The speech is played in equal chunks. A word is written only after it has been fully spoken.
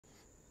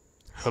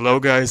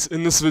Hello guys,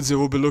 in this video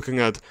we'll be looking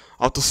at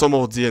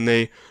autosomal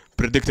DNA,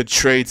 predicted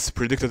traits,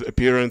 predicted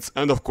appearance,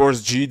 and of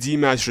course GD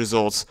match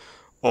results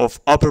of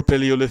Upper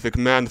Paleolithic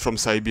man from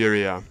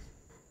Siberia.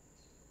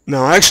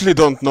 Now I actually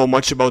don't know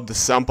much about this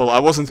sample. I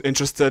wasn't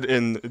interested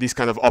in these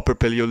kind of Upper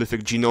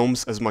Paleolithic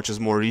genomes as much as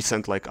more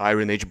recent like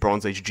Iron Age,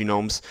 Bronze Age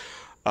genomes.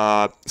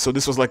 So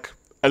this was like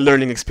a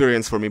learning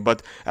experience for me,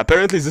 but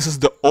apparently this is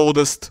the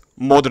oldest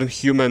modern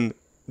human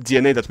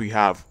DNA that we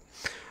have.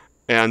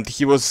 And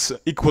he was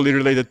equally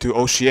related to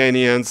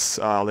Oceanians,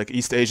 like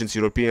East Asians,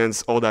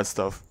 Europeans, all that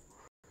stuff.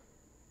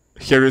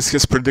 Here is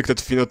his predicted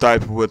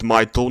phenotype with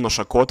my tool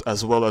NOSHACOT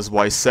as well as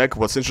Y-sec.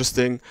 What's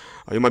interesting,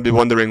 you might be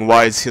wondering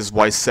why is his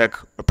Y-sec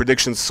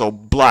prediction so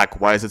black,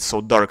 why is it so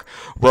dark?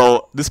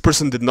 Well, this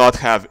person did not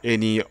have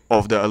any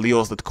of the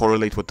alleles that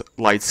correlate with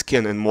light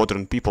skin in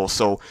modern people,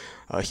 so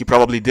he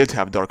probably did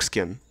have dark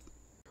skin.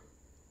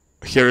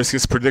 Here is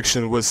his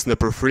prediction with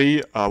snipper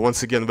free.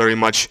 Once again, very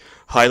much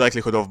high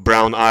likelihood of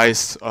brown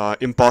eyes.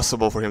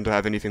 Impossible for him to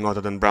have anything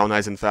other than brown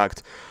eyes, in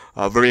fact.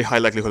 Very high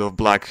likelihood of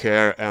black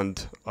hair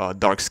and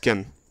dark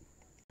skin.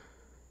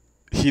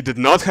 He did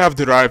not have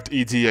derived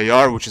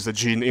EDAR, which is a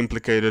gene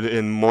implicated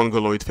in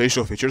mongoloid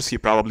facial features. He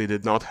probably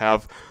did not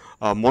have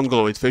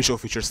mongoloid facial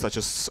features such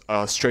as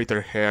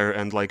straighter hair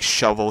and like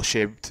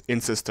shovel-shaped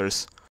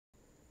incistors.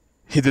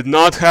 He did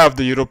not have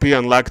the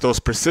European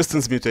lactose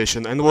persistence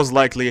mutation and was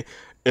likely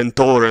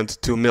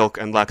intolerant to milk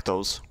and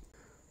lactose.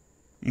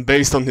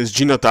 Based on his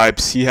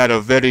genotypes, he had a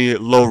very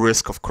low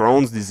risk of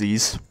Crohn's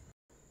disease.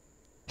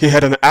 He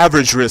had an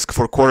average risk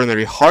for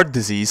coronary heart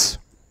disease.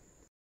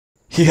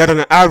 He had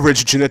an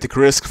average genetic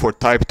risk for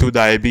type 2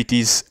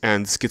 diabetes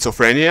and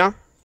schizophrenia.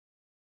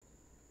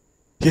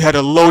 He had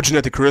a low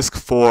genetic risk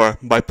for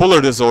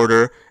bipolar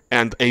disorder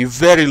and a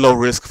very low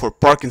risk for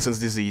Parkinson's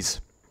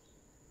disease.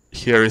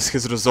 Here is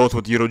his result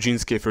with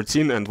Eurogenes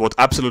K13, and what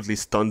absolutely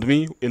stunned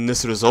me in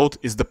this result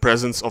is the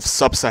presence of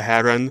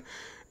Sub-Saharan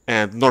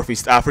and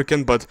Northeast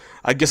African, but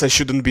I guess I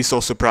shouldn't be so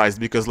surprised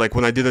because like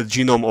when I did a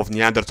genome of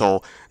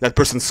Neanderthal, that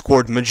person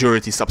scored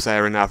majority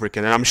Sub-Saharan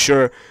African, and I'm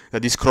sure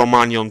that these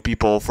Cro-Magnon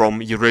people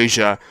from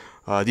Eurasia,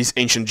 these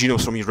ancient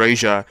genomes from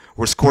Eurasia,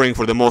 were scoring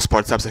for the most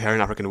part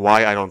Sub-Saharan African.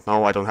 Why? I don't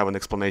know, I don't have an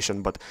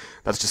explanation, but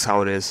that's just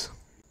how it is.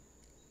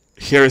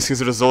 Here is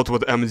his result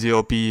with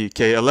MDLP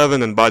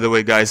K11, and by the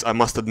way guys, I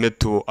must admit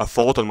to a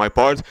fault on my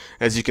part.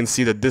 As you can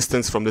see, the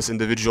distance from this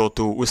individual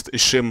to Ust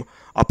Ishim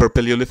Upper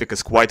Paleolithic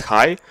is quite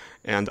high,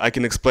 and I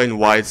can explain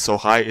why it's so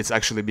high. It's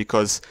actually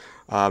because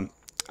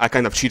I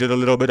kind of cheated a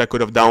little bit. I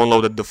could have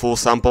downloaded the full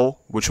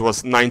sample, which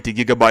was 90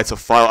 gigabytes of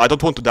file. I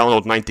don't want to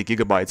download 90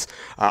 gigabytes.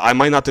 I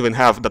might not even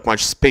have that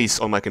much space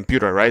on my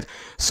computer, right?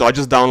 So I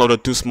just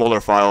downloaded two smaller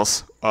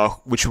files,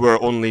 which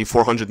were only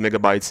 400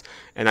 megabytes,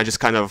 and I just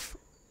kind of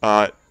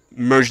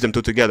merge them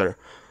two together.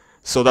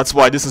 So that's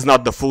why this is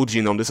not the full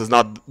genome, this is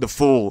not the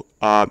full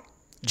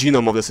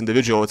genome of this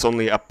individual, it's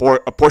only a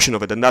portion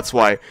of it, and that's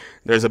why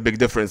there's a big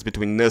difference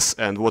between this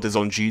and what is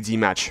on GD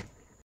match.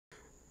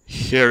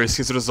 Here is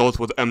his result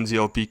with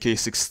MDLP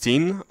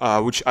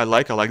K16, which I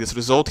like this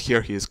result.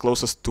 Here he is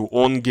closest to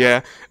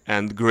Onge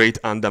and Great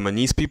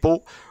Andamanese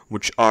people,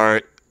 which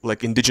are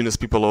like indigenous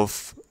people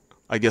of,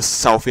 I guess,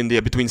 South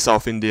India, between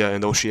South India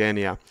and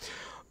Oceania.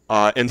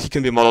 And he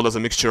can be modeled as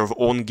a mixture of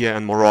Onge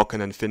and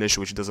Moroccan and Finnish,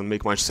 which doesn't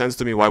make much sense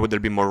to me. Why would there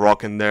be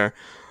Moroccan there?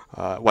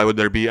 Why would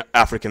there be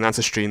African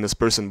ancestry in this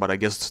person? But I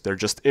guess there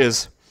just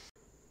is.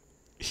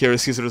 Here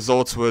is his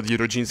results with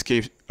Eurogenes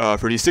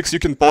K36. You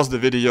can pause the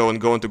video and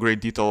go into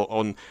great detail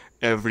on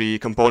every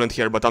component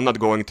here, but I'm not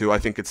going to. I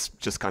think it's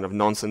just kind of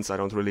nonsense. I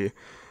don't really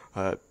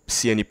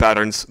see any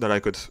patterns that I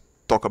could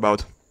talk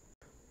about.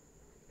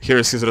 Here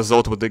is his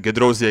result with the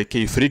Gedrosiae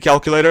K3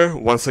 calculator.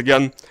 Once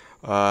again,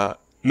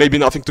 maybe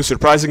nothing too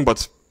surprising,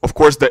 but of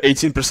course the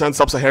 18%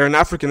 Sub-Saharan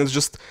African is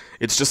just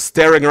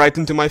staring right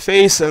into my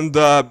face, and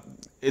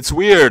it's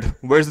weird.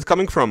 Where is it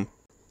coming from?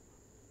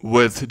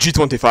 With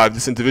G25,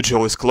 this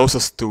individual is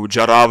closest to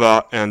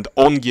Jarava and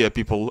Onge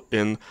people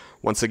in,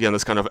 once again,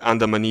 this kind of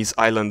Andamanese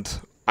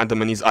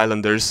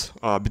Islanders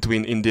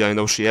between India and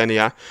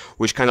Oceania,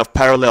 which kind of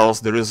parallels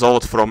the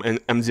result from an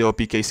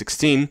MDLP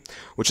K16,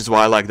 which is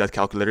why I like that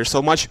calculator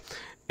so much.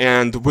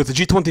 And with the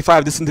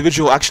G25, this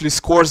individual actually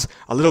scores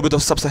a little bit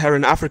of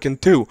Sub-Saharan African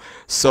too.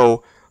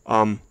 So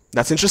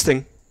that's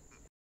interesting.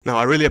 Now,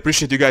 I really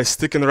appreciate you guys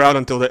sticking around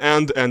until the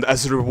end, and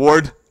as a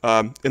reward,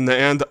 in the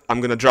end, I'm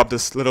going to drop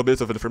this little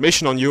bit of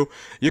information on you.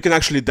 You can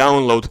actually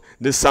download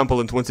this sample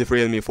in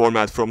 23andMe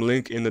format from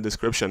link in the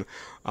description.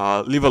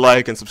 Leave a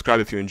like and subscribe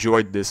if you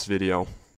enjoyed this video.